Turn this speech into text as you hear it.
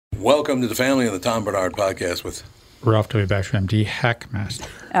Welcome to the family of the Tom Bernard Podcast with Ralph W. Baxter, MD, Hackmaster.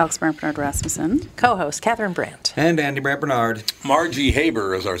 Alex Bernard Rasmussen. Co-host Catherine Brandt. And Andy Brandt Bernard. Margie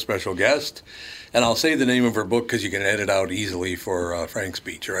Haber is our special guest. And I'll say the name of her book because you can edit out easily for Frank's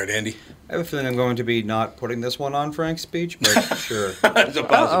speech. All right, Andy? I have a feeling I'm going to be not putting this one on Frank's speech, but sure. That's a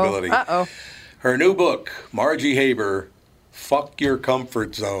possibility. Uh-oh. Her new book, Margie Haber, Fuck Your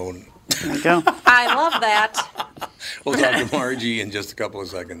Comfort Zone. There you go. I love that. We'll talk to Margie in just a couple of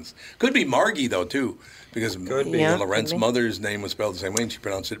seconds. Could be Margie, though, too, because Lorent's mother's name was spelled the same way, and she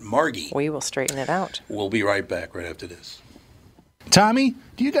pronounced it Margie. We will straighten it out. We'll be right back right after this. Tommy,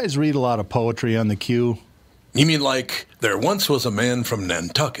 do you guys read a lot of poetry on the queue? You mean like, there once was a man from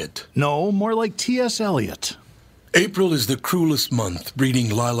Nantucket? No, more like T.S. Eliot. April is the cruelest month, breeding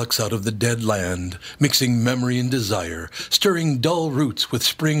lilacs out of the dead land, mixing memory and desire, stirring dull roots with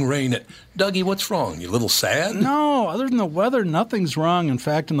spring rain. Dougie, what's wrong? You a little sad? No, other than the weather, nothing's wrong. In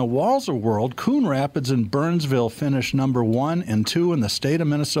fact, in the Walser world, Coon Rapids and Burnsville finished number 1 and 2 in the state of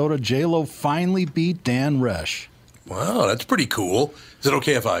Minnesota. J-Lo finally beat Dan Resch. Wow, that's pretty cool. Is it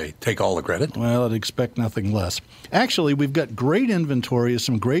okay if I take all the credit? Well, I'd expect nothing less. Actually, we've got great inventory of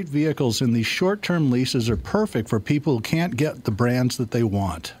some great vehicles, and these short-term leases are perfect for people who can't get the brands that they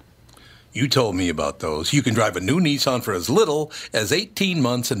want. You told me about those. You can drive a new Nissan for as little as 18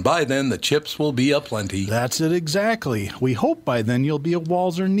 months, and by then the chips will be aplenty. That's it exactly. We hope by then you'll be a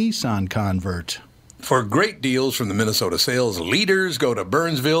Walser Nissan convert. For great deals from the Minnesota sales leaders, go to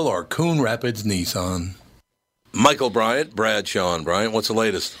Burnsville or Coon Rapids Nissan. Michael Bryant, Bradshaw and Bryant, what's the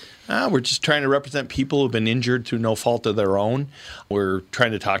latest? We're just trying to represent people who've been injured through no fault of their own. We're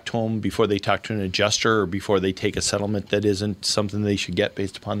trying to talk to them before they talk to an adjuster or before they take a settlement that isn't something they should get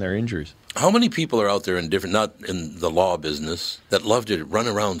based upon their injuries. How many people are out there in different, not in the law business, that love to run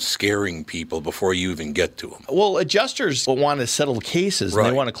around scaring people before you even get to them? Well, adjusters want to settle cases and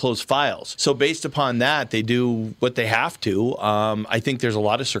they want to close files. So based upon that, they do what they have to. I think there's a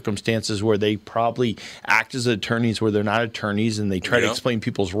lot of circumstances where they probably act as attorneys where they're not attorneys and they try to explain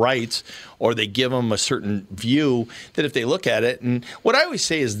people's rights or they give them a certain view that if they look at it. And what I always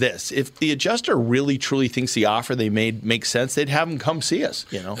say is this, if the adjuster really truly thinks the offer they made makes sense, they'd have them come see us.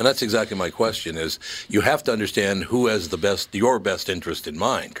 And that's exactly my question is you have to understand who has your best interest in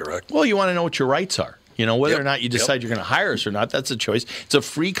mind, correct? Well, you want to know what your rights are. Whether or not you decide you're going to hire us or not, that's a choice. It's a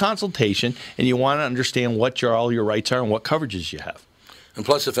free consultation, and you want to understand what all your rights are and what coverages you have. And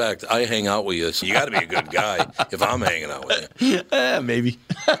plus the fact I hang out with you, so you got to be a good guy if I'm hanging out with you. Maybe.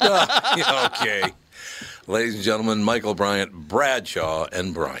 Okay. Ladies and gentlemen, Michael Bryant, Bradshaw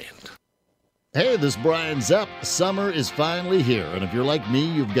and Bryant. Hey, this is Brian Zepp. Summer is finally here, and if you're like me,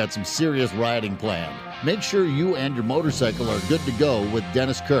 you've got some serious riding planned. Make sure you and your motorcycle are good to go with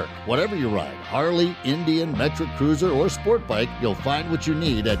Dennis Kirk. Whatever you ride, Harley, Indian, Metric Cruiser, or Sport Bike, you'll find what you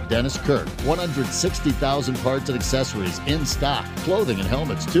need at Dennis Kirk. 160,000 parts and accessories in stock, clothing and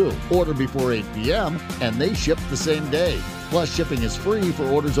helmets too. Order before 8 p.m., and they ship the same day. Plus, shipping is free for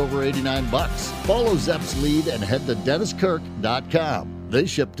orders over $89. Follow Zepp's lead and head to DennisKirk.com. They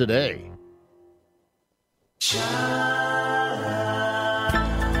ship today.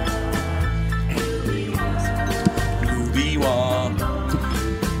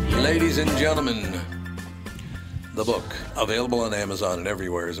 Ladies and gentlemen, the book, available on Amazon and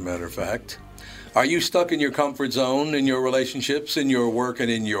everywhere, as a matter of fact. Are you stuck in your comfort zone, in your relationships, in your work, and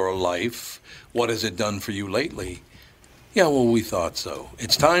in your life? What has it done for you lately? Yeah, well, we thought so.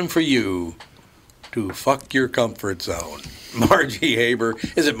 It's time for you to fuck your comfort zone. Margie Haber.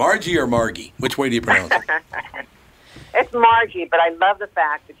 Is it Margie or Margie? Which way do you pronounce it? It's Margie, but I love the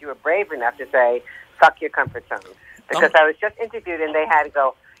fact that you were brave enough to say, fuck your comfort zone. Because I was just interviewed and they had to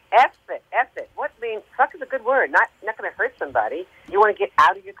go, F it. What means, fuck is a good word, not going to hurt somebody. You want to get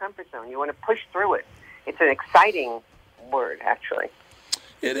out of your comfort zone. You want to push through it. It's an exciting word, actually.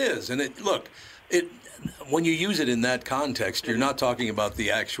 It is. And when you use it in that context, you're not talking about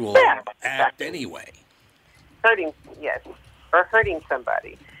the actual act anyway. Hurting, yes. Or hurting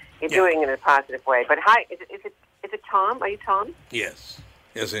somebody. You're doing it in a positive way. But hi, is it Tom? Are you Tom? Yes.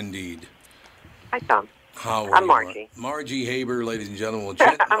 Yes, indeed. Hi, Tom. How are I'm you? Margie. Margie Haber, ladies and gentlemen.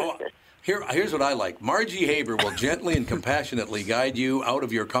 Here's what I like. Margie Haber will gently and compassionately guide you out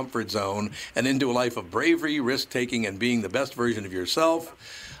of your comfort zone and into a life of bravery, risk-taking, and being the best version of yourself.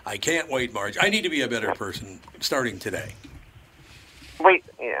 I can't wait, Margie. I need to be a better person starting today. Wait,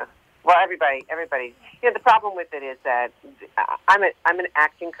 yeah. Well, everybody. The problem with it is that I'm an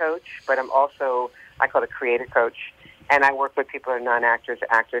acting coach, but I'm also, I call it a creator coach. And I work with people who are non-actors,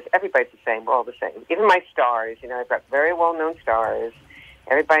 actors. Everybody's the same. We're all the same. Even my stars, I've got very well-known stars.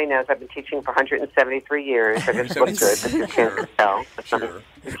 Everybody knows I've been teaching for 173 years. I just look good, but you can't tell. Sure.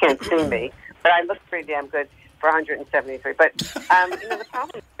 You can't see me. But I look pretty damn good for 173. But, the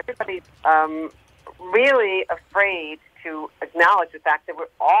problem is everybody's really afraid to acknowledge the fact that we're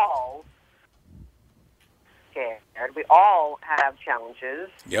all scared. We all have challenges.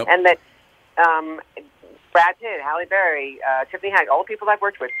 Yep. And that Brad Pitt, Halle Berry, Tiffany Haddish, all the people I've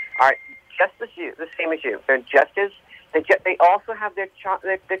worked with are just as you, the same as you. They're just as they also have their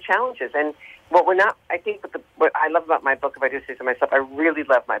challenges. And what we're not, I think, what I love about my book, if I do say so myself, I really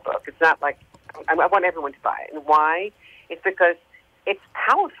love my book. It's not like I want everyone to buy it. And why? It's because it's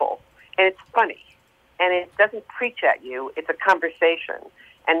powerful and it's funny and it doesn't preach at you. It's a conversation,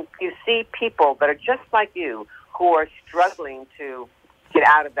 and you see people that are just like you who are struggling to get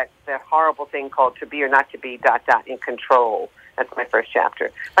out of that horrible thing called to be or not to be ... in control. That's my first chapter.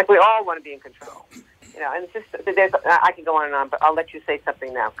 Like, we all want to be in control. And it's just, I can go on and on, but I'll let you say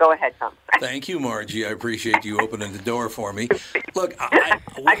something now. Go ahead, Tom. Thank you, Margie. I appreciate you opening the door for me. Look,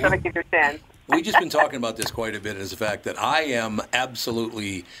 I'm going to give you a chance. We've just been talking about this quite a bit, as the fact that I am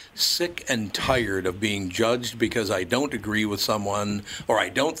absolutely sick and tired of being judged because I don't agree with someone or I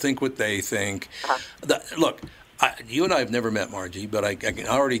don't think what they think. Look, you and I have never met, Margie, but I can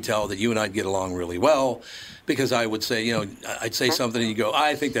already tell that you and I get along really well because I would say, I'd say something and you go,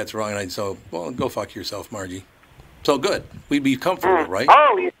 I think that's wrong. And I'd say, well, go fuck yourself, Margie. So good. We'd be comfortable, right?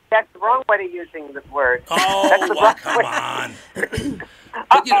 Oh, that's the wrong way of using the word. Oh, come on.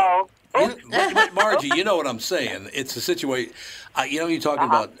 But, but Margie, you know what I'm saying. It's a situation. You're talking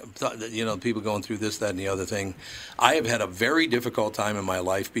about, people going through this, that, and the other thing. I have had a very difficult time in my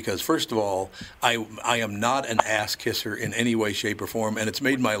life because, first of all, I am not an ass kisser in any way, shape, or form, and it's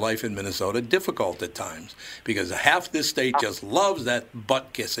made my life in Minnesota difficult at times because half this state just loves that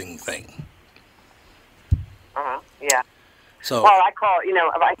butt kissing thing. Yeah. So, well, I call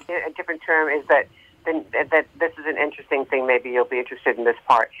a different term is that this is an interesting thing. Maybe you'll be interested in this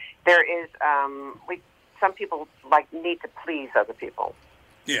part. There is some people need to please other people.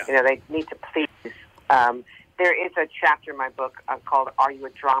 Yeah. They need to please. There is a chapter in my book called "Are You a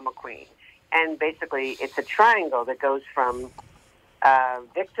Drama Queen?" And basically, it's a triangle that goes from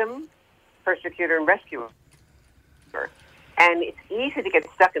victim, persecutor, and rescuer. And it's easy to get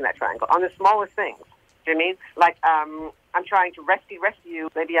stuck in that triangle on the smallest things. Do you know what I mean? Like, I'm trying to rescue you.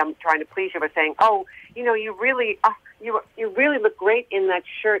 Maybe I'm trying to please you by saying, "Oh, you really, you really look great in that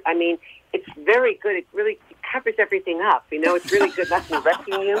shirt. I mean, it's very good. It really covers everything up. It's really good. That's me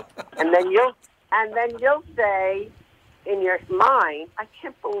rescuing you." And then you'll say, in your mind, "I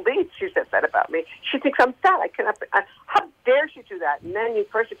can't believe she said that about me. She thinks I'm fat. I cannot. How dare she do that?" And then you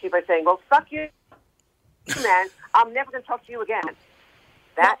persecute by saying, "Well, fuck you, man. I'm never going to talk to you again."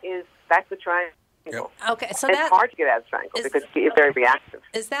 That's the triangle. Yep. Okay, so it's hard to get out of the triangle because you're very reactive.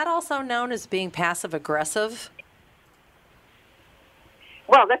 Is that also known as being passive-aggressive?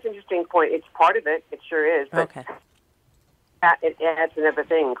 Well, that's an interesting point. It's part of it. It sure is. But okay. It adds another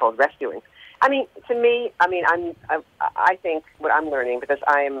thing called rescuing. I mean, to me, I think what I'm learning, because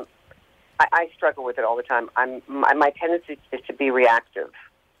I struggle with it all the time. My tendency is to be reactive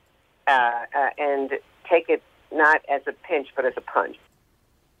and take it not as a pinch but as a punch.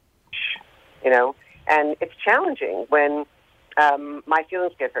 And it's challenging when my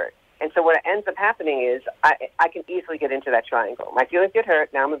feelings get hurt. And so what ends up happening is I can easily get into that triangle. My feelings get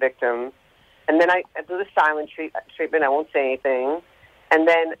hurt, now I'm a victim, and then I do the silent treatment, I won't say anything, and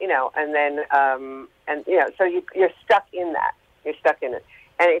then, so you're stuck in that. You're stuck in it.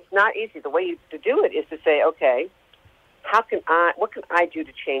 And it's not easy. The way to do it is to say, okay, what can I do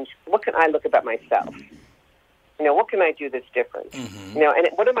to change? What can I look about myself? What can I do that's different? Mm-hmm. And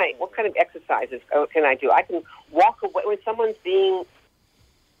what kind of exercises can I do? I can walk away when someone's being,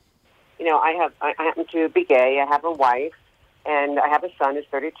 I happen to be gay. I have a wife, and I have a son who's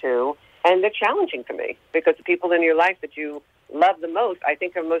 32, and they're challenging to me because the people in your life that you love the most, I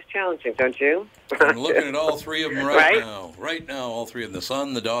think, are most challenging, don't you? I'm looking at all three of them right now. Right now, all three of them, the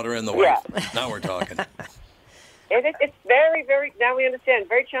son, the daughter, and the wife. Yeah. Now we're talking. It's very, very, now we understand,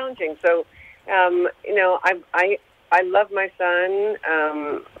 very challenging. So, I love my son.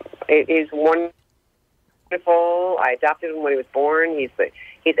 He's wonderful. I adopted him when he was born.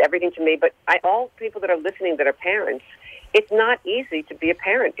 He's everything to me. But all people that are listening that are parents, it's not easy to be a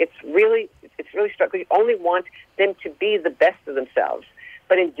parent. It's really struggling. You only want them to be the best of themselves.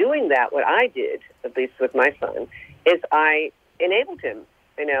 But in doing that, what I did, at least with my son, is I enabled him.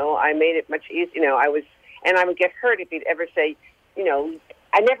 I made it much easier. I would get hurt if he'd ever say,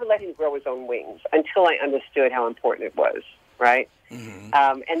 I never let him grow his own wings until I understood how important it was, right?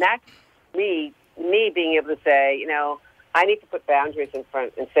 Mm-hmm. And that's me being able to say, I need to put boundaries in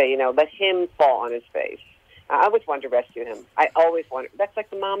front and say, let him fall on his face. I always wanted to rescue him. I always wanted. That's like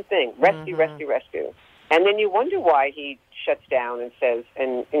the mom thing: rescue, rescue, rescue. And then you wonder why he shuts down and says,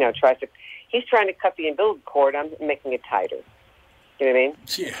 and tries to. He's trying to cut the umbilical cord. I'm making it tighter. You know what I mean?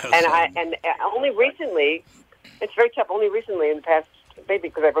 Yes. And only recently, it's very tough. Only recently, in the past, maybe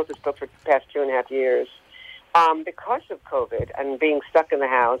because I wrote this book for the past 2.5 years, because of COVID and being stuck in the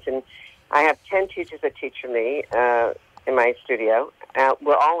house, and I have 10 teachers that teach for me in my studio.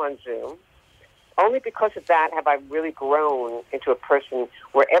 We're all on Zoom. Only because of that have I really grown into a person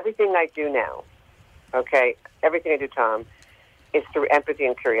where everything I do now, everything I do, Tom, is through empathy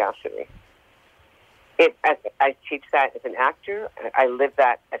and curiosity. I teach that as an actor. I live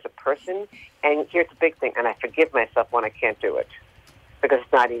that as a person. And here's the big thing, and I forgive myself when I can't do it because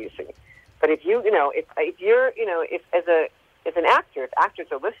it's not easy. But if you're, as an actor, if actors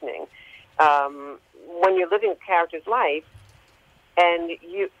are listening, when you're living a character's life, and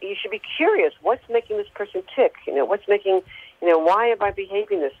you should be curious, what's making this person tick? What's making, why am I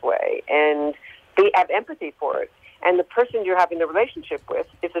behaving this way? And have empathy for it. And the person you're having the relationship with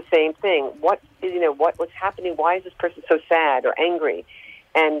is the same thing. What's happening? Why is this person so sad or angry?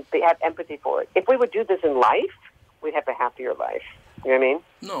 And they have empathy for it. If we would do this in life, we'd have a happier life. You know what I mean?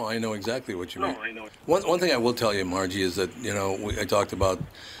 No, I know exactly what you mean. One thing I will tell you, Margie, is that, I talked about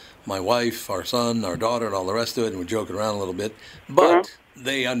my wife, our son, our daughter, and all the rest of it, and we're joking around a little bit. But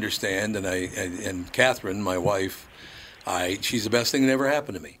they understand, and Catherine, my wife, she's the best thing that ever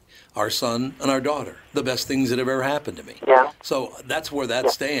happened to me. Our son and our daughter, the best things that have ever happened to me. Yeah. So that's where that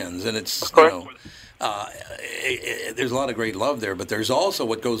stands, and it's, there's a lot of great love there, but there's also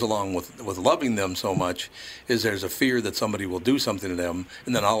what goes along with loving them so much is there's a fear that somebody will do something to them,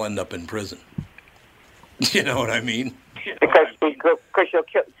 and then I'll end up in prison. You know what I mean? Because you'll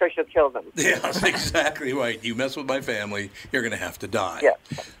kill them. Yeah, that's exactly right. You mess with my family, you're going to have to die. Yeah.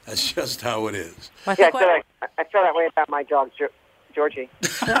 That's just how it is. I feel that way about my dog, Georgie.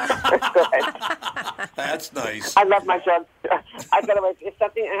 Go ahead. That's nice. I love my dog. If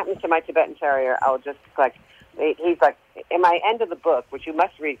something happens to my Tibetan Terrier, I'll just he's like, in my end of the book, which you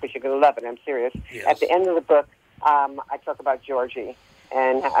must read because you're going to love it, I'm serious. Yes. At the end of the book, I talk about Georgie.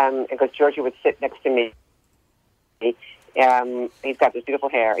 And because Georgie would sit next to me. He's got this beautiful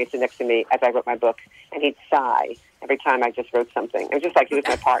hair. He'd sit next to me as I wrote my book, and he'd sigh every time I just wrote something. It was just like he was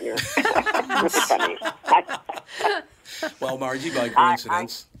my partner. It was funny. Well, Margie, by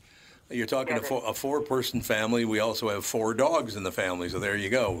coincidence, you're talking a four-person family. We also have 4 dogs in the family, so there you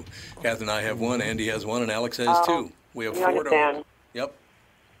go. Kath and I have one, Andy has one, and Alex has 2. We have 4 dogs. Yep.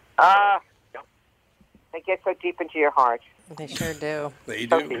 They get so deep into your heart. They sure do. They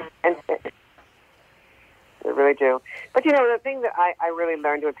do. And they really do. But, the thing that I really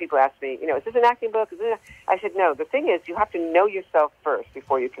learned when people ask me, is this an acting book? I said, no. The thing is, you have to know yourself first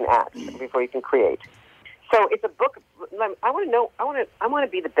before you can act, before you can create. So it's a book. I want to know. I want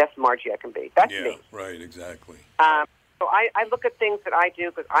to be the best Margie I can be. That's me. Yeah, right, exactly. So I look at things that I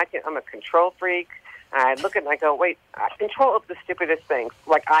do because I'm a control freak. I look at it and I go, wait, control of the stupidest things.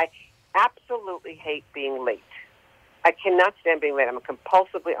 Like I absolutely hate being late. I cannot stand being late. I'm a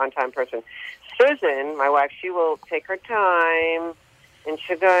compulsively on-time person. Susan, my wife, she will take her time, and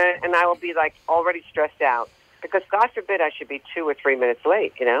and I will be like already stressed out because God forbid I should be 2 or 3 minutes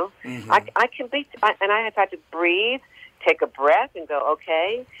late. Mm-hmm. I can be, and I have had to breathe, take a breath, and go,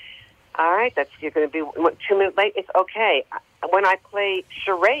 okay, all right, you're going to be 2 minutes late. It's okay. When I play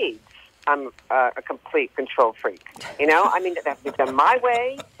charades, I'm a complete control freak. I mean, that has to be done my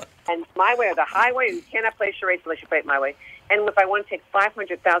way. And my way or the highway, you cannot play charades unless you play it my way. And if I want to take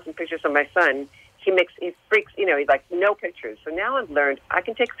 500,000 pictures of my son, he freaks, he's like, no pictures. So now I've learned I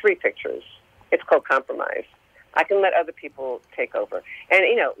can take 3 pictures. It's called compromise. I can let other people take over. And,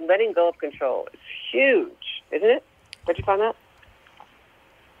 letting go of control is huge, isn't it? Did you find that?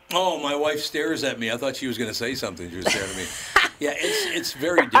 Oh, my wife stares at me. I thought she was going to say something. She was staring at me. Yeah, it's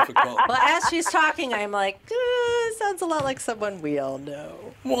very difficult. Well, as she's talking, I'm like, sounds a lot like someone we all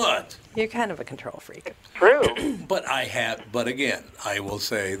know. What? You're kind of a control freak. True. But again, I will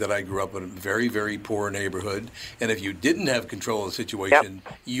say that I grew up in a very, very poor neighborhood, and if you didn't have control of the situation,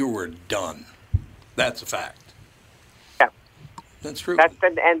 you were done. That's a fact. Yeah. That's true.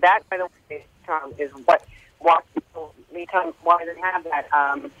 And that, by the way, Tom, is why people, why they have that.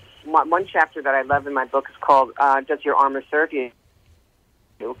 One chapter that I love in my book is called "Does Your Armor Serve You?"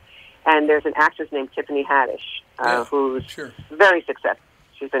 And there's an actress named Tiffany Haddish who's very successful.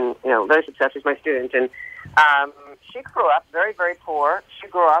 She's been, very successful. She's my student, and she grew up very, very poor. She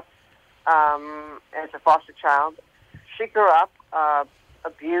grew up as a foster child. She grew up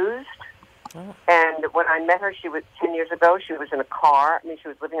abused, Oh. And when I met her, she was 10 years ago. She was in a car. I mean, she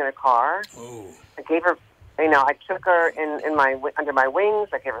was living in a car. Oh. I gave her, I took her under my wings.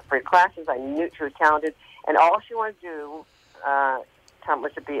 I gave her free classes. I knew she was talented, and all she wanted to do, Tom,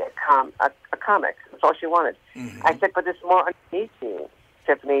 was to be a comic. That's all she wanted. Mm-hmm. I said, but there's more underneath you,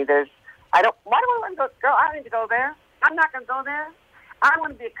 Tiffany. Why do I want to go? Girl, I don't need to go there. I'm not going to go there. I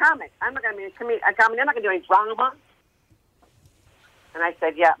want to be a comic. I'm not going to be a comedian. I'm not going to do any drama. And I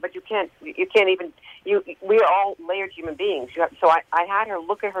said, yeah, but you can't even, we are all layered human beings. So I had her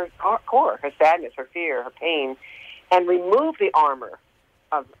look at her core, her sadness, her fear, her pain, and remove the armor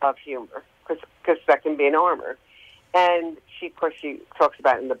of humor, because that can be an armor. And she, of course, she talks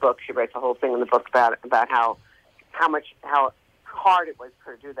about it in the book. She writes a whole thing in the book about how hard it was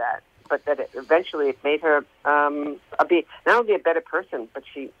for her to do that. But that eventually it made her not only a better person, but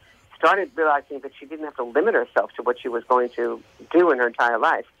she started realizing that she didn't have to limit herself to what she was going to do in her entire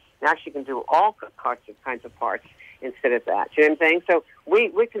life. Now she can do all kinds of parts instead of that. You know what I'm saying? So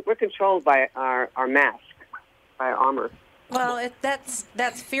we're controlled by our mask, by our armor. Well,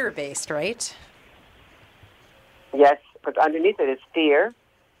 that's fear-based, right? Yes, but underneath it is fear,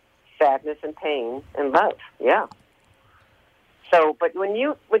 sadness, and pain, and love. Yeah. So, but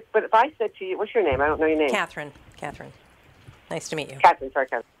if I said to you, what's your name? I don't know your name. Catherine. Nice to meet you. Catherine,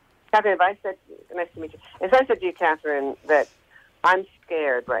 if I said, nice to meet you. If I said to you, Catherine, that I'm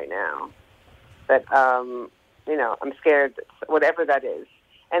scared right now, that, I'm scared, whatever that is,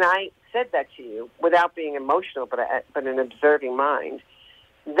 and I said that to you without being emotional, but an observing mind,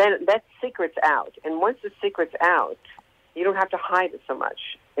 then that secret's out. And once the secret's out, you don't have to hide it so much.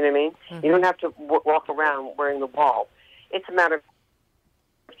 You know what I mean? Mm-hmm. You don't have to walk around wearing the wall. It's a matter of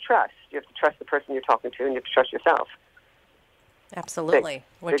trust. You have to trust the person you're talking to, and you have to trust yourself. Absolutely.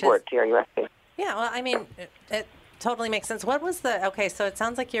 Big word, T-R-U-S-T. Yeah, well, I mean, it totally makes sense. What was so it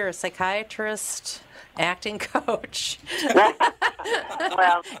sounds like you're a psychiatrist, acting coach.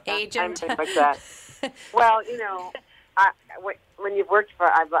 Well, agent. I'm like that. Well, when you've worked for,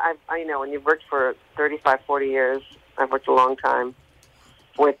 when you've worked for 35, 40 years, I've worked a long time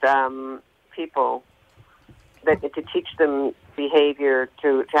with people, that to teach them behavior,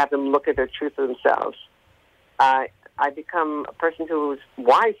 to have them look at their truth of themselves. I become a person who's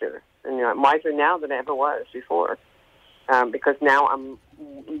wiser, and I'm wiser now than I ever was before, because now I'm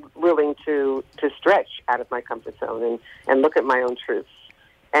willing to stretch out of my comfort zone and look at my own truths.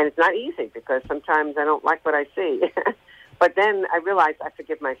 And it's not easy, because sometimes I don't like what I see. But then I realize I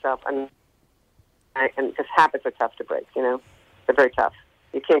forgive myself, and because habits are tough to break, they're very tough.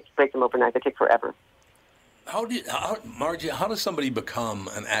 You can't break them overnight. They take forever. Margie, how does somebody become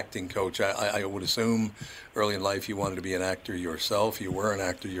an acting coach? I would assume early in life you wanted to be an actor yourself. You were an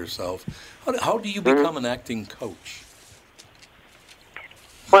actor yourself. How do you become an acting coach?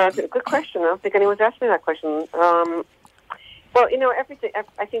 Well, that's a good question. I don't think anyone's asked me that question. Well, everything.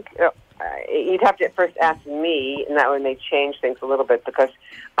 I think you'd have to first ask me, and that would may change things a little bit, because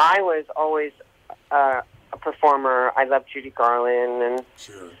I was always a performer. I loved Judy Garland, and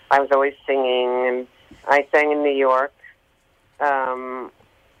sure. I was always singing, and I sang in New York, and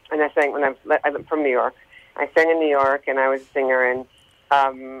I sang I'm from New York. I sang in New York, and I was a singer, and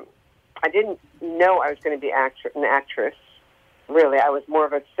I didn't know I was going to be an actress. Really, I was more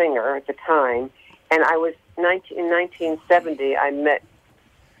of a singer at the time, and I was in 1970. I met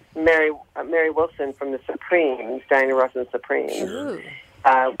Mary Wilson from the Supremes, Diana Ross and the Supremes. Ooh.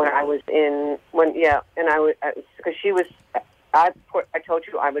 When I was and I was because she was. I told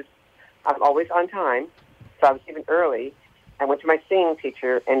you I'm always on time, so I was even early. I went to my singing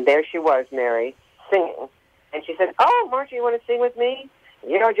teacher, and there she was, Mary, singing. And she said, "Oh, Margie, you want to sing with me?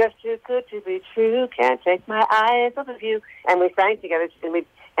 You're just too good to be true. Can't take my eyes off of you." And we sang together,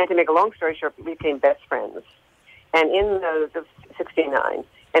 and to make a long story short, we became best friends. And in the 69,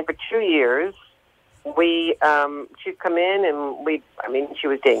 and for 2 years, she'd come in, and she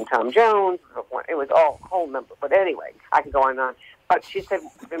was dating Tom Jones. It was all a whole number. But anyway, I could go on and on. But she said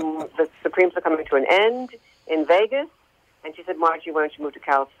the Supremes are coming to an end in Vegas, and she said, "Margie, why don't you move to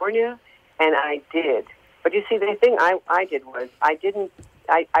California?" And I did. But you see, the thing I did was I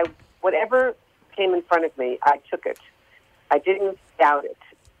whatever came in front of me, I took it. I didn't doubt it.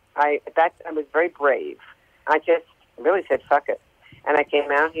 I was very brave. I just really said, "Fuck it," and I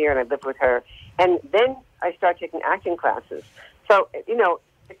came out here and I lived with her. And then I started taking acting classes. So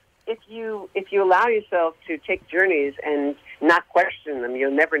if you allow yourself to take journeys and not question them,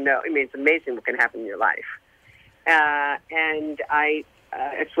 you'll never know. I mean, it's amazing what can happen in your life. And then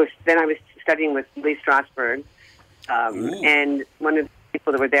I was studying with Lee Strasberg, and one of the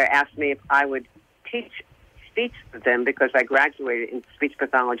people that were there asked me if I would teach speech with them because I graduated in speech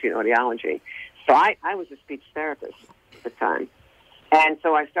pathology and audiology. So I was a speech therapist at the time. And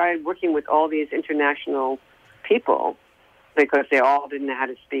so I started working with all these international people because they all didn't know how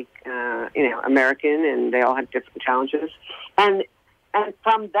to speak, American, and they all had different challenges. And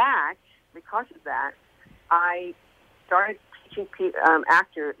from that, because of that, I started teaching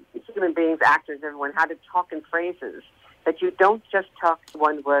human beings, actors, everyone, how to talk in phrases, that you don't just talk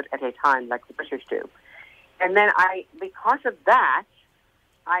one word at a time like the British do. And then because of that,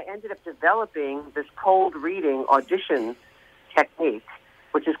 I ended up developing this cold reading audition technique,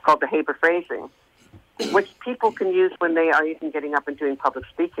 which is called the Haber phrasing, which people can use when they are even getting up and doing public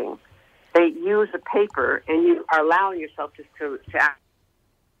speaking. They use a paper, and you are allowing yourself to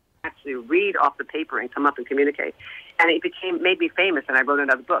actually read off the paper and come up and communicate. And it made me famous, and I wrote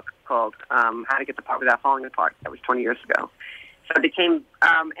another book called How to Get the Part Without Falling Apart. That was 20 years ago. So it became,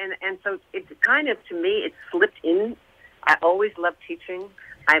 and so it's kind of, to me, it slipped in. I always loved teaching.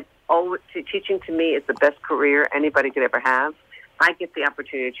 Teaching to me is the best career anybody could ever have. I get the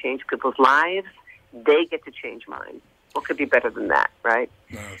opportunity to change people's lives. They get to change mine. What could be better than that, right?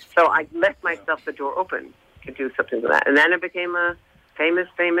 No, so I left myself the door open to do something like that. And then I became a famous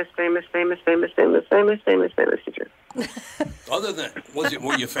teacher. Other than,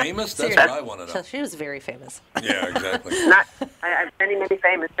 were you famous? That's what I want to know. She was very famous. Yeah, exactly. I have many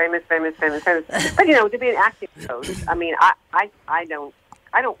famous. But, to be an acting coach, I mean,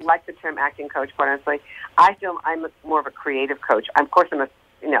 I don't like the term acting coach, quite honestly. I feel I'm more of a creative coach. Of course,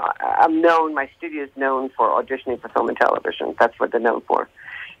 I'm known, my studio is known for auditioning for film and television. That's what they're known for.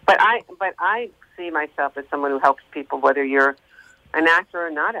 But I see myself as someone who helps people, whether you're an actor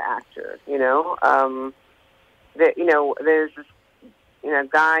or not an actor. There's this,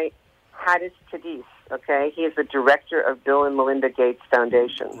 guy, Hadis Tadis, okay? He is the director of Bill and Melinda Gates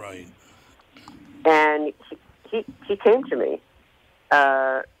Foundation. Right. And he came to me.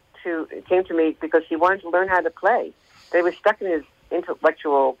 Came to me because he wanted to learn how to play. They were stuck in his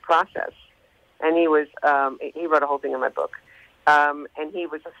intellectual process, and he wrote a whole thing in my book. And he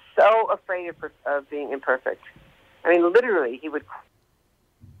was so afraid of being imperfect. I mean, literally, he would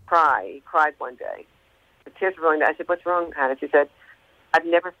cry. He cried one day. The tears were rolling down. I said, "What's wrong, Hannah?" She said, "I've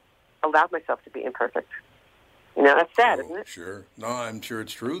never allowed myself to be imperfect." That's sad, isn't it? Sure. No, I'm sure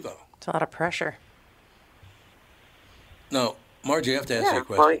it's true, though. It's a lot of pressure. No. Margie, I have to ask you a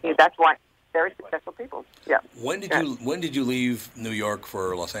question. Well, that's why very successful people. Yeah. When did you leave New York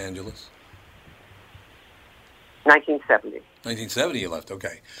for Los Angeles? 1970. 1970 you left.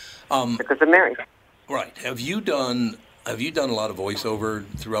 Okay. Because I'm married. Right. Have you done a lot of voiceover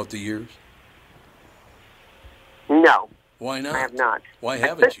throughout the years? No. Why not? I have not. Why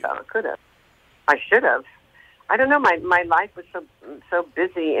haven't you? I could have. I should have. I don't know. My life was so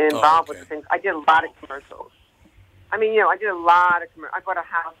busy and involved with things. I did a lot of commercials. I mean, I did a lot of commercials. I bought a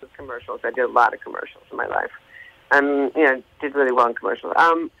house with commercials. I did a lot of commercials in my life. Did really well in commercials.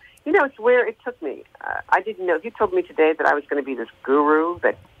 It's where it took me. I didn't know. If you told me today that I was going to be this guru,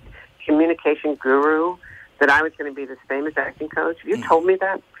 that communication guru, that I was going to be this famous acting coach, if you told me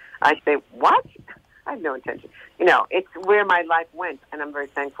that, I'd say, what? I had no intention. It's where my life went, and I'm very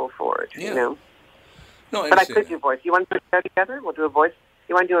thankful for it, No, but I could do voice. You want to do a show together? We'll do a voice.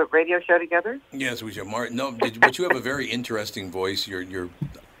 You want to do a radio show together? Yes, we should. But you have a very interesting voice.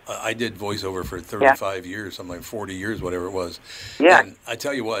 I did voiceover for 35 years, something like 40 years, whatever it was. Yeah. And I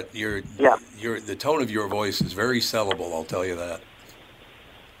tell you what, the tone of your voice is very sellable. I'll tell you that.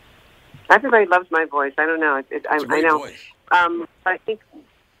 Everybody loves my voice. I don't know. I know. Voice. I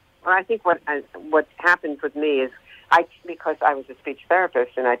think what happens with me is because I was a speech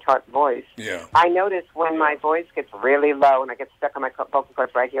therapist and I taught voice. Yeah. I notice when my voice gets really low and I get stuck on my vocal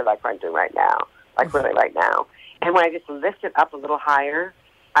cords right here, like I'm doing right now, really right now. And when I just lift it up a little higher,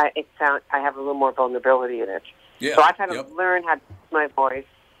 I have a little more vulnerability in it. Yeah. So I've had to learn how to use my voice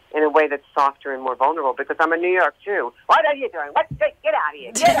in a way that's softer and more vulnerable because I'm a New York Jew. What are you doing? Get out of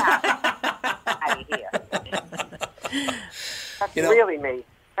here! Get out of here! That's really me.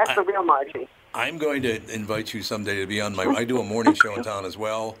 That's the real Margie. I'm going to invite you someday to be on I do a morning show in town as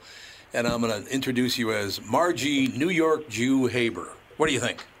well, and I'm going to introduce you as Margie New York Jew Haber. What do you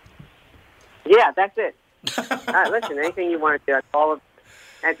think? Yeah, that's it. Listen, anything you want to do,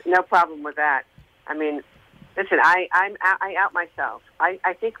 no problem with that. I mean, listen, I out myself.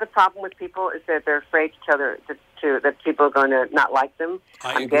 I think the problem with people is that they're afraid to tell that people are going to not like them.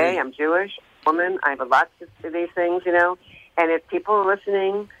 I'm gay, I'm Jewish, woman, I have a lot of these things, and if people are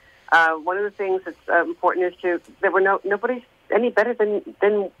listening, one of the things that's important is nobody's any better than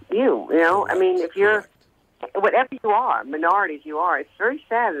you. Correct. I mean, if you're whatever you are, minorities you are. It's very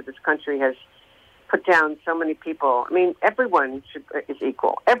sad that this country has put down so many people. I mean, everyone is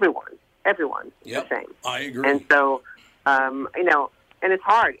equal. Everyone is the same. I agree. And so, you know, and it's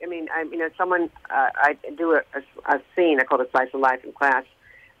hard. I mean, I do a scene. I call it Slice of Life in class.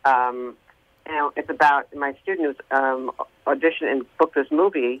 You know, it's about my student who's auditioned and booked this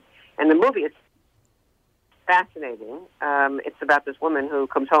movie, and the movie is fascinating. It's about this woman who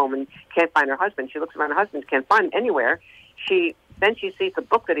comes home and can't find her husband. She looks around her husband, can't find him anywhere. Then she sees the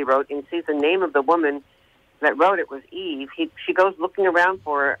book that he wrote and sees the name of the woman that wrote it was Eve. She goes looking around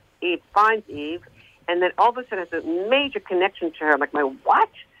for her. Eve finds Eve, and then all of a sudden has a major connection to her. I'm like, my what?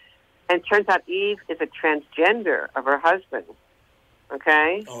 And it turns out Eve is a transgender of her husband.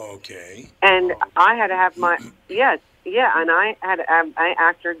 Okay? Okay. And I had to have my, and I had to have my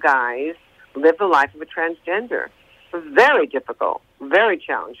actor guys live the life of a transgender. It was very difficult, very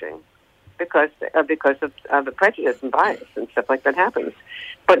challenging, because of the prejudice and bias and stuff like that happens.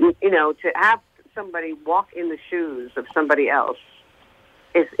 But, you know, to have somebody walk in the shoes of somebody else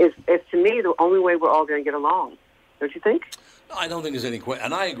is to me the only way we're all going to get along. Don't you think? I don't think there's any question.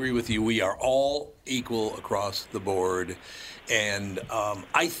 And I agree with you. We are all equal across the board. And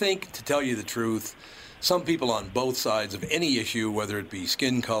I think, to tell you the truth, some people on both sides of any issue, whether it be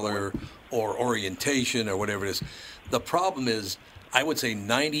skin color or orientation or whatever it is, the problem is, I would say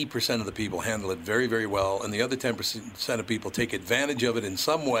 90% of the people handle it very, very well, and the other 10% of people take advantage of it in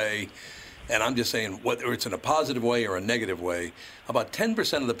some way. And I'm just saying, whether it's in a positive way or a negative way, about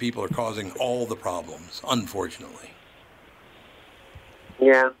 10% of the people are causing all the problems, unfortunately.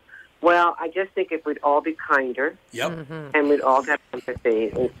 Yeah. Well, I just think if we'd all be kinder, and we'd all have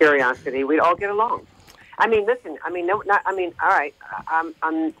empathy and curiosity, we'd all get along. I mean, listen. I mean, all right.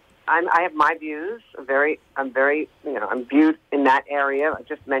 I have my views. I'm very, I'm viewed in that area. I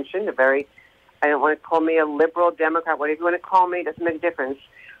just mentioned I don't want to call me a liberal Democrat. Whatever you want to call me, doesn't make a difference.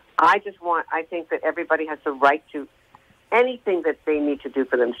 I think that everybody has the right to anything that they need to do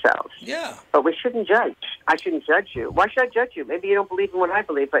for themselves. Yeah. But we shouldn't judge. I shouldn't judge you. Why should I judge you? Maybe you don't believe in what I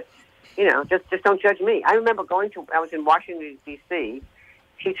believe, but, you know, just don't judge me. I remember I was in Washington, D.C.,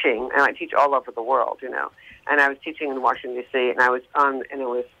 teaching, and I teach all over the world, you know, and I was teaching in Washington, D.C.,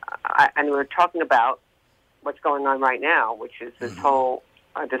 and we were talking about what's going on right now, which is this whole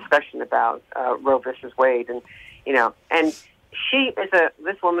discussion about Roe versus Wade, and, you know, and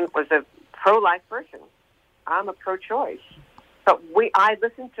this woman was a pro-life person. I'm a pro-choice. But I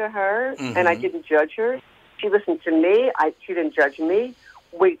listened to her, and I didn't judge her. She listened to me. She didn't judge me.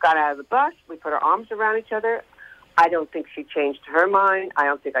 We got out of the bus. We put our arms around each other. I don't think she changed her mind. I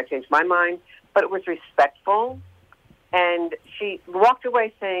don't think I changed my mind. But it was respectful. And she walked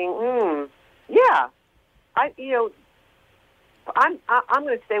away saying, yeah, I'm going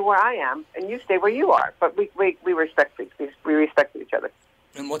to stay where I am, and you stay where you are. But we respected each other.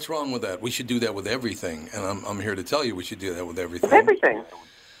 And what's wrong with that? We should do that with everything. And I'm here to tell you we should do that with everything. With everything.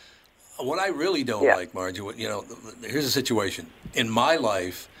 What I really don't like, Margie, you know, here's a situation. In my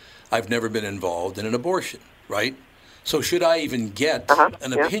life, I've never been involved in an abortion, right? So should I even get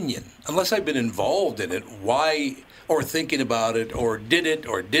an opinion? Unless I've been involved in it, why, or thinking about it, or did it,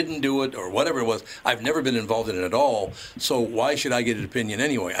 or didn't do it, or whatever it was, I've never been involved in it at all. So why should I get an opinion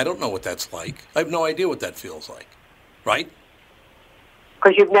anyway? I don't know what that's like. I have no idea what that feels like, right?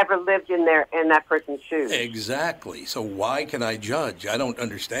 Because you've never lived in that person's shoes. Exactly. So why can I judge? I don't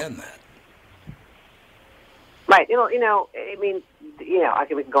understand that. Right. I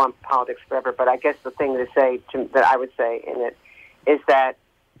think we can go on politics forever, but I guess the thing that I would say in it is that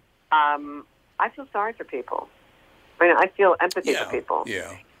I feel sorry for people. I mean, I feel empathy for people.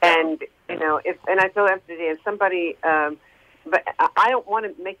 Yeah. And I feel empathy if somebody, but I don't want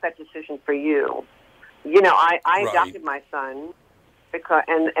to make that decision for you. You know, I adopted my son. Because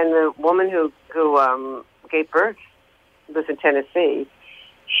and the woman who gave birth was in Tennessee.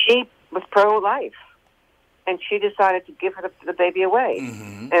 She was pro-life, and she decided to give the baby away.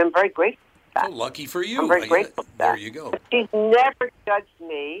 And I'm very grateful for that. Well, lucky for you. I'm very grateful for that. There you go. She's never judged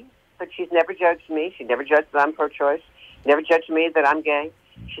me, She never judged that I'm pro-choice. Never judged me that I'm gay.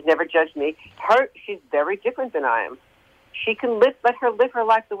 She's never judged me. She's very different than I am. She can let her live her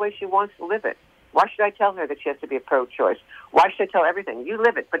life the way she wants to live it. Why should I tell her that she has to be a pro-choice? Why should I tell everything? You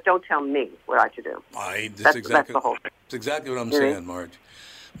live it, but don't tell me what I should do. That's the whole thing. That's exactly what I'm saying, Marge.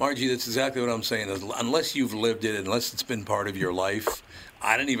 Margie, that's exactly what I'm saying. Unless you've lived it, unless it's been part of your life,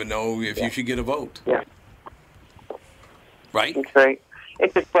 I don't even know if you should get a vote. Yeah. Right?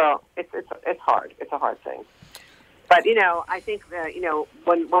 It's hard. It's a hard thing. But, I think that,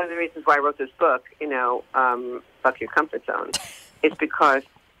 one of the reasons why I wrote this book, Fuck Your Comfort Zone, is because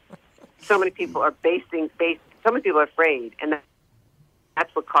so many people are so many people are afraid, and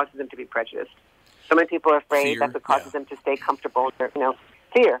that's what causes them to be prejudiced. So many people are afraid. Fear, That's what causes them to stay comfortable.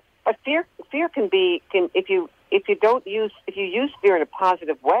 Fear. But fear can if you use fear in a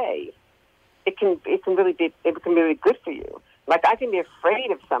positive way, it can really be good for you. Like I can be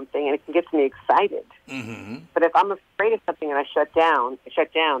afraid of something and it can get me excited. Mm-hmm. But if I'm afraid of something and I shut down,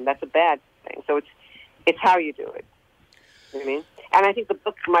 that's a bad thing. So it's how you do it. You know what I mean? And I think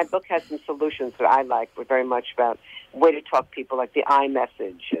my book has some solutions that I like. We're very much about way to talk to people, like the I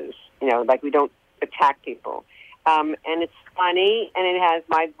messages. Like we don't attack people. And it's funny, and it has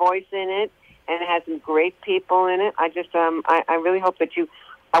my voice in it, and it has some great people in it. I just, I really hope that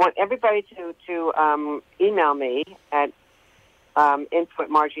I want everybody to email me at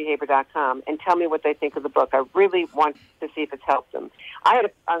info@margiehaber.com and tell me what they think of the book. I really want to see if it's helped them. I'm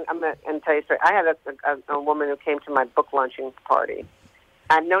going to tell you a story. I had a woman who came to my book launching party.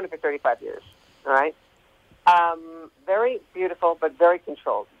 I've known her for 35 years, all right? Very beautiful, but very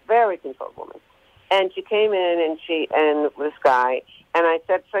controlled woman. And she came in, and this guy, and I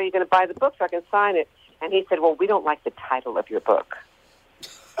said, so you're going to buy the book so I can sign it? And he said, well, we don't like the title of your book.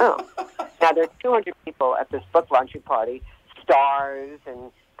 Oh. Now, there are 200 people at this book launching party, stars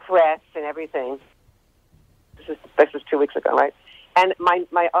and press and everything. This was 2 weeks ago, right? And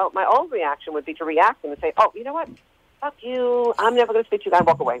my old reaction would be to react and say, oh, you know what? Fuck you. I'm never going to speak to you. I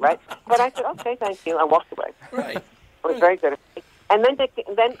walk away, right? But I said, okay, thank you. I walked away. Right. It was very good. And then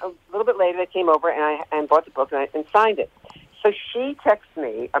a little bit later, they came over and bought the book and signed it. So she texts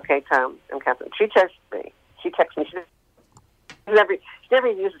me, okay, Tom and Catherine. She texts me. She never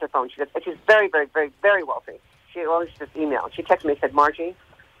even uses her phone. She's very, very, very, very wealthy. She always just emails. She texted me and said, Margie,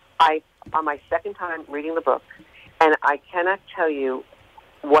 on my second time reading the book, and I cannot tell you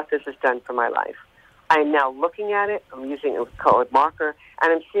what this has done for my life. I am now looking at it. I'm using a colored marker,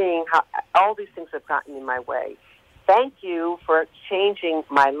 and I'm seeing how all these things have gotten in my way. Thank you for changing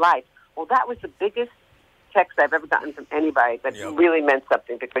my life. Well, that was the biggest text I've ever gotten from anybody that really meant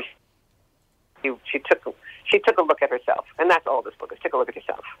something, because she took a look at herself, and that's all this book is. Take a look at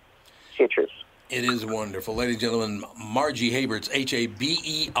yourself. See the truth. It is wonderful. Ladies and gentlemen, Margie Haber, it's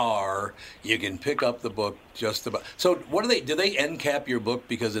Haber. You can pick up the book just about. So what do they end cap your book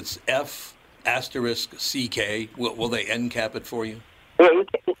because it's F***CK? Will they end cap it for you? Yeah,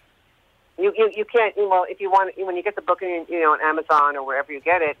 you can't. Well, if you want, when you get the book on Amazon or wherever you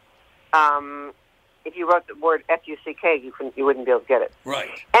get it, if you wrote the word F-U-C-K, you wouldn't be able to get it.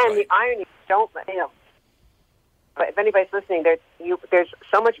 Right. And the irony, but if anybody's listening, there's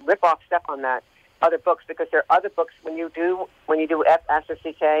so much rip-off stuff on that other books, because there are other books when you do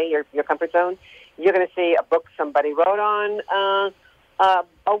F***CK, your comfort zone, you're going to see a book somebody wrote on a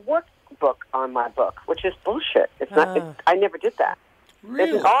workbook on my book, which is bullshit. It's not. I never did that.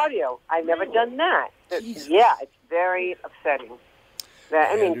 Really? It's an audio. I've never done that. Yeah, it's very upsetting.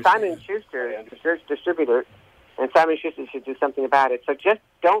 Simon & Schuster is a distributor, and Simon & Schuster should do something about it. So just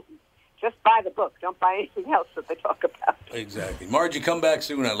buy the book. Don't buy anything else that they talk about. Exactly. Margie, come back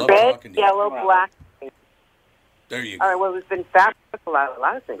soon. I love Red, talking to you. yellow, black. There you go. All right, well, we've been fabulous about a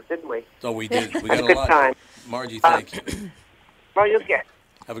lot of things, didn't we? So we did. We Had got a good a lot. time. Margie, thank you. Well, you'll get.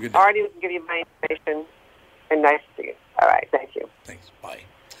 Have a good day. Artie can give you my information, and nice to see you. All right, thank you. Thanks. Bye.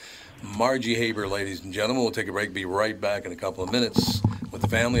 Margie Haber, ladies and gentlemen. We'll take a break. Be right back in a couple of minutes with the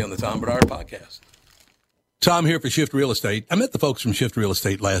family on the Tom Bernard Podcast. Tom here for Shift Real Estate. I met the folks from Shift Real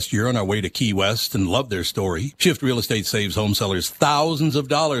Estate last year on our way to Key West and loved their story. Shift Real Estate saves home sellers thousands of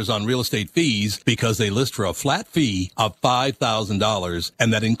dollars on real estate fees because they list for a flat fee of $5,000,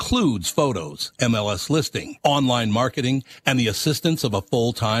 and that includes photos, MLS listing, online marketing, and the assistance of a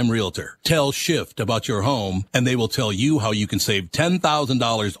full-time realtor. Tell Shift about your home, and they will tell you how you can save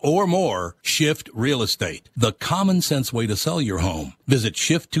 $10,000 or more. Shift Real Estate, the common sense way to sell your home. Visit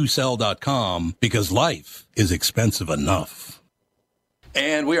shift2sell.com, because life is expensive enough.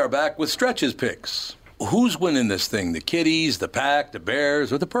 And we are back with Stretch's picks. Who's winning this thing? The Kitties, the Pack, the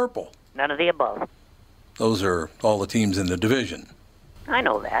Bears, or the Purple? None of the above. Those are all the teams in the division. I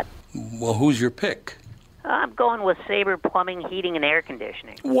know that. Well, who's your pick? I'm going with Sabre Plumbing, Heating, and Air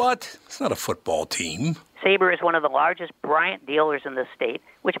Conditioning. What? It's not a football team. Sabre is one of the largest Bryant dealers in the state,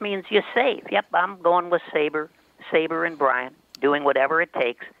 which means you save. Yep, I'm going with Sabre and Bryant, doing whatever it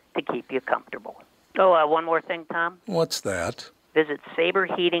takes to keep you comfortable. Oh, one more thing, Tom. What's that? Visit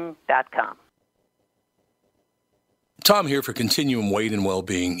saberheating.com. Tom here for Continuum Weight and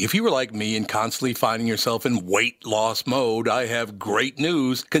Wellbeing. If you were like me and constantly finding yourself in weight loss mode, I have great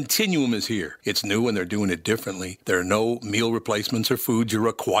news. Continuum is here. It's new and they're doing it differently. There are no meal replacements or foods you're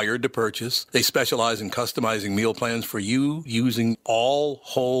required to purchase. They specialize in customizing meal plans for you using all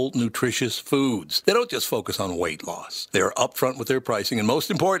whole nutritious foods. They don't just focus on weight loss. They are upfront with their pricing, and most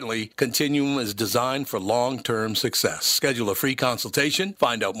importantly, Continuum is designed for long-term success. Schedule a free consultation.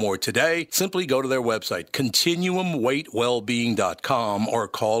 Find out more today. Simply go to their website, continuumweightwellbeing.com, or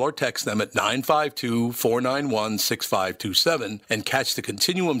call or text them at 952-491-6527 and catch the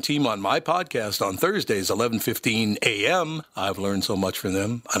Continuum team on my podcast on Thursdays, 11:15 a.m. I've learned so much from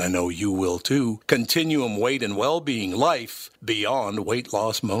them, and I know you will too. Continuum Weight and Wellbeing, life beyond weight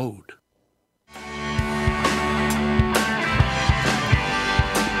loss mode.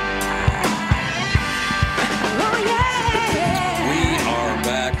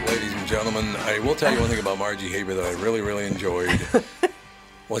 Gentlemen, I will tell you one thing about Margie Haber that I really, really enjoyed.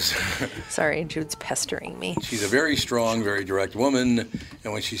 Sorry, Jude's pestering me. She's a very strong, very direct woman,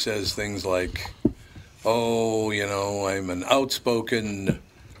 and when she says things like, oh, you know, I'm an outspoken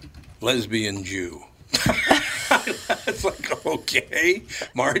lesbian Jew. It's like, okay,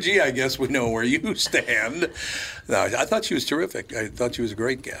 Margie, I guess we know where you stand. No, I thought she was terrific. I thought she was a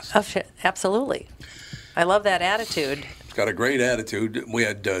great guest. Oh, absolutely. I love that attitude. Got a great attitude. We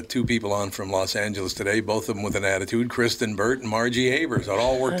had two people on from Los Angeles today, both of them with an attitude, Kristen Burt and Margie Haber. So it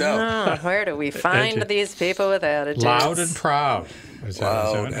all worked out. Where do we find these people with attitudes? Loud and proud.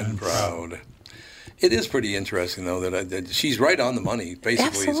 Loud and proud. It is pretty interesting, though, that she's right on the money. Basically,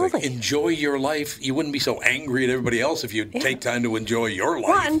 Absolutely. It's like, enjoy your life. You wouldn't be so angry at everybody else if you'd take time to enjoy your life.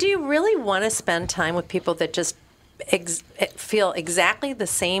 Well, and do you really want to spend time with people that just feel exactly the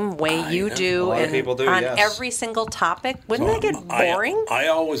same way you do, a lot of people do, on yes. every single topic? Wouldn't that get boring? I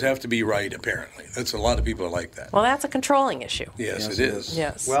always have to be right, apparently. That's a lot of people are like that. Well, that's a controlling issue. Yes, it is.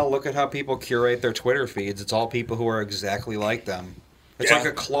 Yes. Well, look at how people curate their Twitter feeds. It's all people who are exactly like them. It's like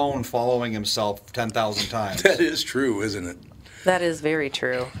a clone following himself 10,000 times. That is true, isn't it? That is very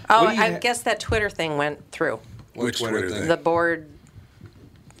true. Oh, I guess that Twitter thing went through. Which Twitter thing? The board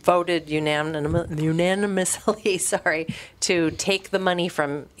voted unanimously, to take the money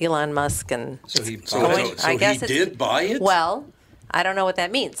from Elon Musk, and so he did buy it? Well, I don't know what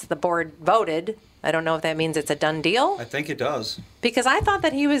that means. The board voted. I don't know if that means it's a done deal. I think it does. Because I thought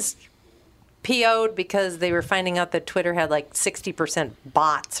that he was PO'd because they were finding out that Twitter had like 60%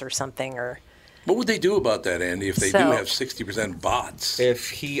 bots or something. Or what would they do about that, Andy, if they do have 60% bots?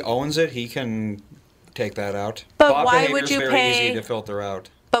 If he owns it, he can take that out. But bot why would you very pay? easy to filter out.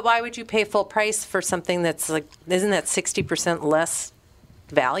 But why would you pay full price for something that's like, isn't that 60% less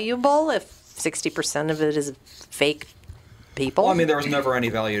valuable if 60% of it is fake people? Well, I mean, there was never any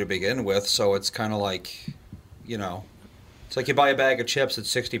value to begin with, so it's kind of like, you know, it's like you buy a bag of chips at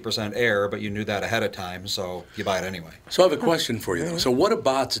 60% air, but you knew that ahead of time, so you buy it anyway. So I have a question for you, though. So what do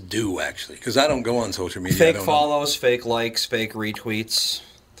bots do, actually? Because I don't go on social media. Fake follows, fake likes, fake retweets,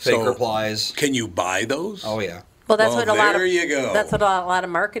 fake replies. Can you buy those? Oh, yeah. Well, that's what a lot of that's what a lot of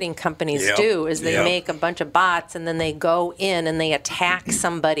marketing companies do. Is they make a bunch of bots and then they go in and they attack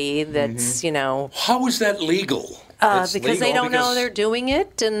somebody that's you know. How is that legal? Because they don't know they're doing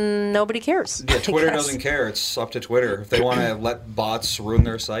it and nobody cares. Yeah, Twitter doesn't care. It's up to Twitter. If they want to let bots ruin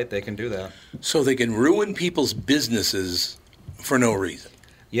their site, they can do that. So they can ruin people's businesses for no reason.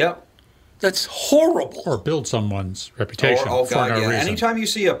 Yep. That's horrible. Or build someone's reputation for no reason. Anytime you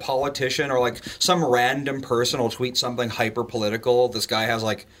see a politician or like some random person will tweet something hyper political, this guy has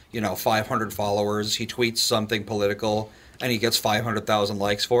 500 followers. He tweets something political and he gets 500,000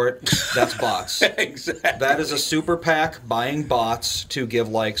 likes for it. That's bots. Exactly. That is a super PAC buying bots to give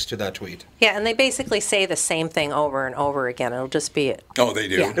likes to that tweet. Yeah, and they basically say the same thing over and over again. It'll just be it. Oh, they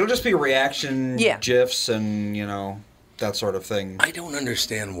do. Yeah. It'll just be reaction GIFs and that sort of thing. I don't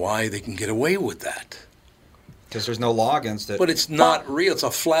understand why they can get away with that. Because there's no law against it. But it's not real. It's a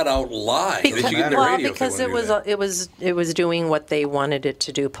flat out lie. Because it was doing what they wanted it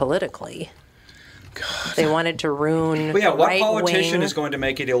to do politically. God. They wanted to ruin. But yeah, what politician is going to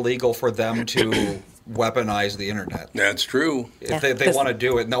make it illegal for them to weaponize the internet? That's true. If they want to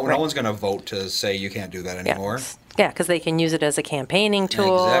do it, no one's going to vote to say you can't do that anymore. Yeah, because they can use it as a campaigning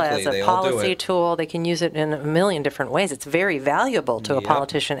tool, as a policy tool. They can use it in a million different ways. It's very valuable to a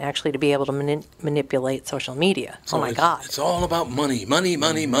politician actually to be able to manipulate social media. So my God. It's all about money, money,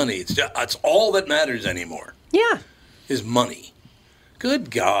 money, money. It's all that matters anymore. Yeah. Is money. Good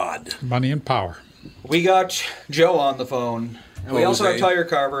God. Money and power. We got Joe on the phone. And we also have Tire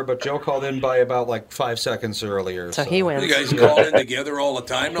Carver, but Joe called in by about like 5 seconds earlier. So he wins. You guys call in together all the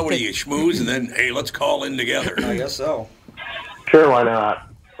time? Nobody you schmooze and then, hey, let's call in together. I guess so. Sure, why not?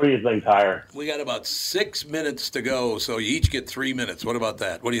 What do you think, Tire? We got about 6 minutes to go, so you each get 3 minutes. What about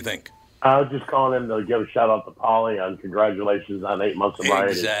that? What do you think? I was just calling in to give a shout-out to Polly on congratulations on 8 months of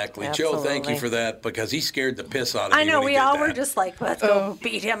sobriety. Exactly. Absolutely. Joe, thank you for that, because he scared the piss out of me. I know, when he we did all that. were just like, let's go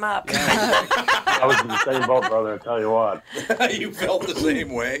beat him up. I was in the same boat, brother, I tell you what. You felt the same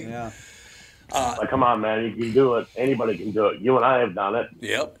way? Yeah. Like, come on, man, you can do it. Anybody can do it. You and I have done it.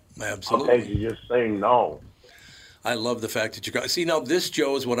 Yep, absolutely. Sometimes you just say no. I love the fact that you got. See, now this,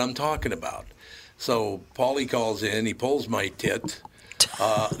 Joe, is what I'm talking about. So Paulie calls in, he pulls my tit.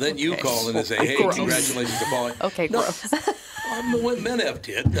 Then you call in and say, hey, Gross. congratulations to Paulie. Okay, No, gross. Men have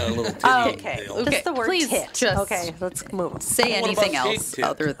tit, a little titty. Okay, deal. just the word Please tit. just Okay, let's move. Say What anything about else big tit?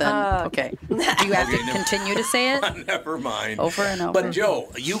 other than, okay. Do you have to Okay, continue to say it? Never mind. Over and over. But Joe,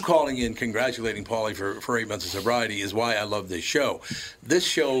 you calling in congratulating Paulie for 8 months of sobriety is why I love this show. This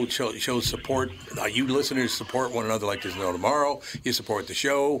show shows support. You listeners support one another like there's no tomorrow. You support the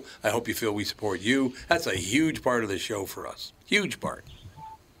show. I hope you feel we support you. That's a huge part of the show for us. Huge part.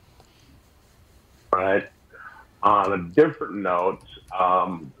 Right. On a different note,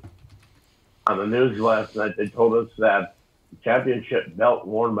 on the news last night, they told us that the championship belt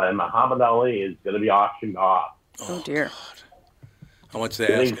worn by Muhammad Ali is going to be auctioned off. Oh, dear. How much they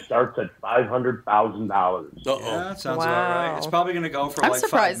Bidding ask? starts at $500,000. Yeah, that sounds about right. It's probably going to go for I'm like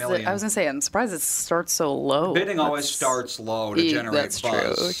surprised 5 million. I was going to say, I'm surprised it starts so low. Bidding always That's- starts low to Yeah, generate that's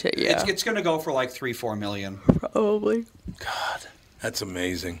buzz. true. Yeah. It's going to go for like 3-4 million. Probably. God, that's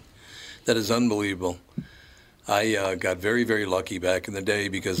amazing. That is unbelievable. I got very, very lucky back in the day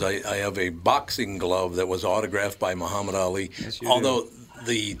because I have a boxing glove that was autographed by Muhammad Ali. Yes, you although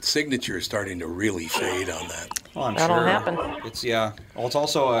the signature is starting to really fade on that. Oh, I'm That'll sure. happen. It's Well, it's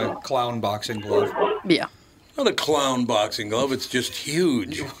also a clown boxing glove. Yeah. Not a clown boxing glove, it's just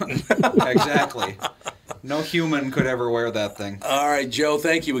huge. Exactly. No human could ever wear that thing. All right, Joe,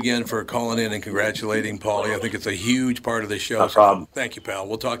 thank you again for calling in and congratulating Paulie. I think it's a huge part of the show. No problem. Thank you, pal.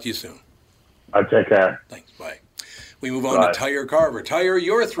 We'll talk to you soon. I take care. Thanks. Bye. We move on Bye. to Tire Carver. Tire,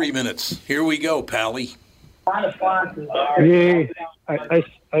 your 3 minutes. Here we go, Pally. Hey,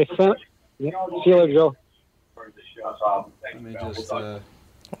 I sent. Yeah, see you later, Joe. Let me just.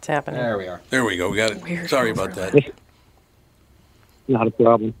 What's happening? There we are. There we go. We got it. Weird. Sorry about that. Not a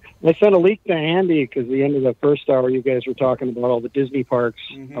problem. I sent a leak to Andy because the end of the first hour, you guys were talking about all the Disney parks.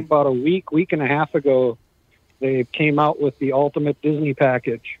 Mm-hmm. About a week and a half ago, they came out with the Ultimate Disney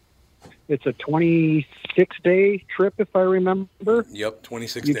Package. It's a 26-day trip, if I remember. Yep,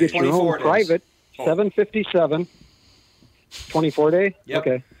 26 You days. get your own 24 days. private, Oh. 757. 24 day? Yep.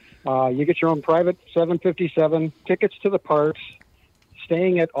 Okay. You get your own private 757, tickets to the parks,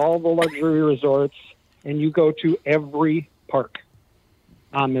 staying at all the luxury resorts, and you go to every park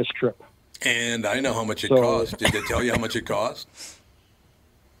on this trip. And I know how much it So- cost. Did they tell you how much it cost?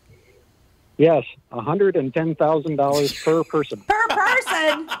 Yes, $110,000 per person. Per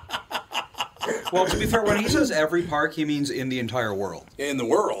person. Well, to be fair, when he says every park, he means in the entire world. In the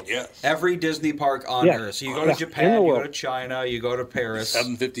world, yes. Every Disney park on Yeah. Earth. So you go Yeah, to in Japan, the you go world. to China, you go to Paris.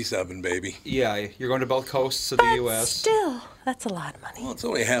 757, baby. Yeah, you're going to both coasts of the U.S. Still, that's a lot of money. Well, it's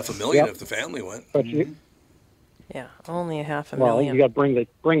only $500,000 Yep. if the family went. But you, Yeah, only a half a well, million. you got to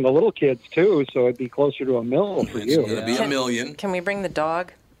bring the little kids too, so it'd be closer to $1 million for It's you. going to be $1 million. Can we bring the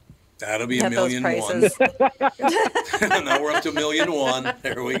dog That'll be at those $1,000,001. prices? Now we're up to $1,000,001.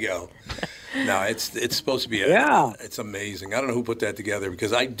 There we go. No, it's supposed to be. Yeah. It's amazing. I don't know who put that together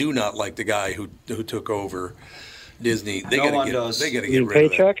because I do not like the guy who took over Disney. They No gotta one get, does. They got to You get rid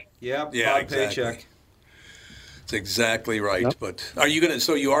of that. paycheck? Yep, Yeah, Bob exactly. Paycheck. It's exactly right. Yep. But are you gonna?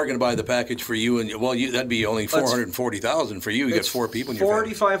 So you are gonna buy the package for you and that'd be only $440,000 for you. You get 4 people in your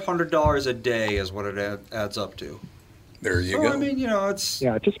family. $4,500 a day is what it adds up to. There you So go. I mean, it's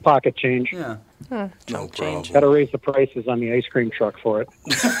Yeah, just pocket change. yeah. no Chump problem. change. Got to raise the prices on the ice cream truck for it.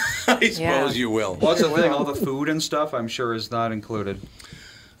 I suppose you will. Well, that's the thing. All the food and stuff, I'm sure, is not included.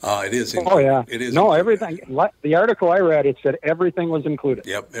 It is. Oh yeah. It is. No, included. everything. The article I read, it said everything was included.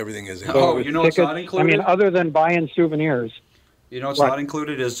 Yep, everything is Oh, included. you know what's not included? I mean, other than buying souvenirs. You know what's What? not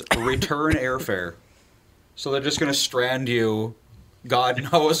included is return airfare. So they're just going to strand you,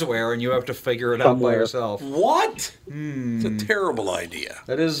 God knows where, and you have to figure it out by Somewhere. yourself. What? It's a terrible idea.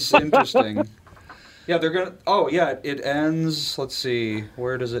 That is interesting. Yeah, they're going to... Oh, yeah, it ends... Let's see.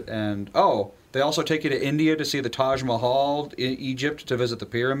 Where does it end? Oh, they also take you to India to see the Taj Mahal, Egypt to visit the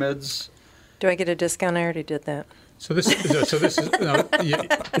pyramids. Do I get a discount? I already did that. So this is no, So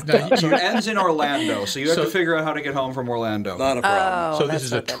it ends in Orlando. So you have to figure out how to get home from Orlando. Not a problem. So this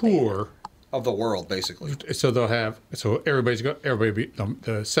is a tour of the world, basically. So they'll have the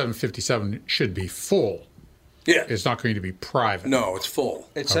 757 should be full. Yeah. It's not going to be private. No, it's full.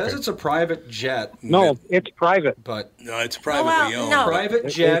 It says it's a private jet. No, it's private. But no, it's privately owned. no. Private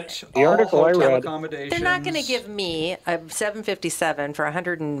jet. The article I read. They're not going to give me a 757 for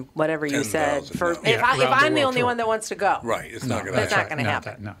 100 and whatever you said. For Yeah, if I'm the only tour. one that wants to go. Right. It's not going to That's not going to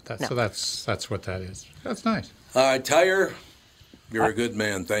happen. So that's what that is. That's nice. All right, Tyre, you're a good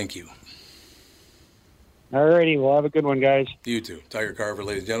man. Thank you. All righty. Well, have a good one, guys. You too. Tyre Carver,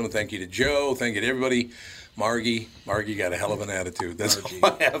 ladies and gentlemen. Thank you to Joe. Thank you to everybody. Margie got a hell of an attitude. That's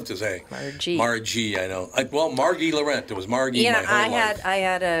all I have to say. Margie, I know. Margie Laurent. It was Margie my whole life. I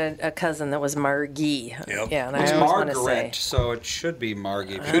had a cousin that was Margie. Yep. Yeah, and It's I always want to say. Margaret, so it should be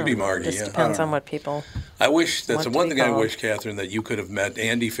Margie. Should be Margie, Just yeah. depends on what people. I wish, that's the want to one be thing I called. wish, Catherine, that you could have met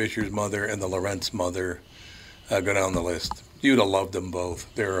Andy Fisher's mother and the Laurent's mother. Go down the list. You'd have loved them both.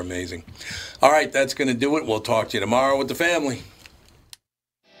 They're amazing. All right, that's going to do it. We'll talk to you tomorrow with the family.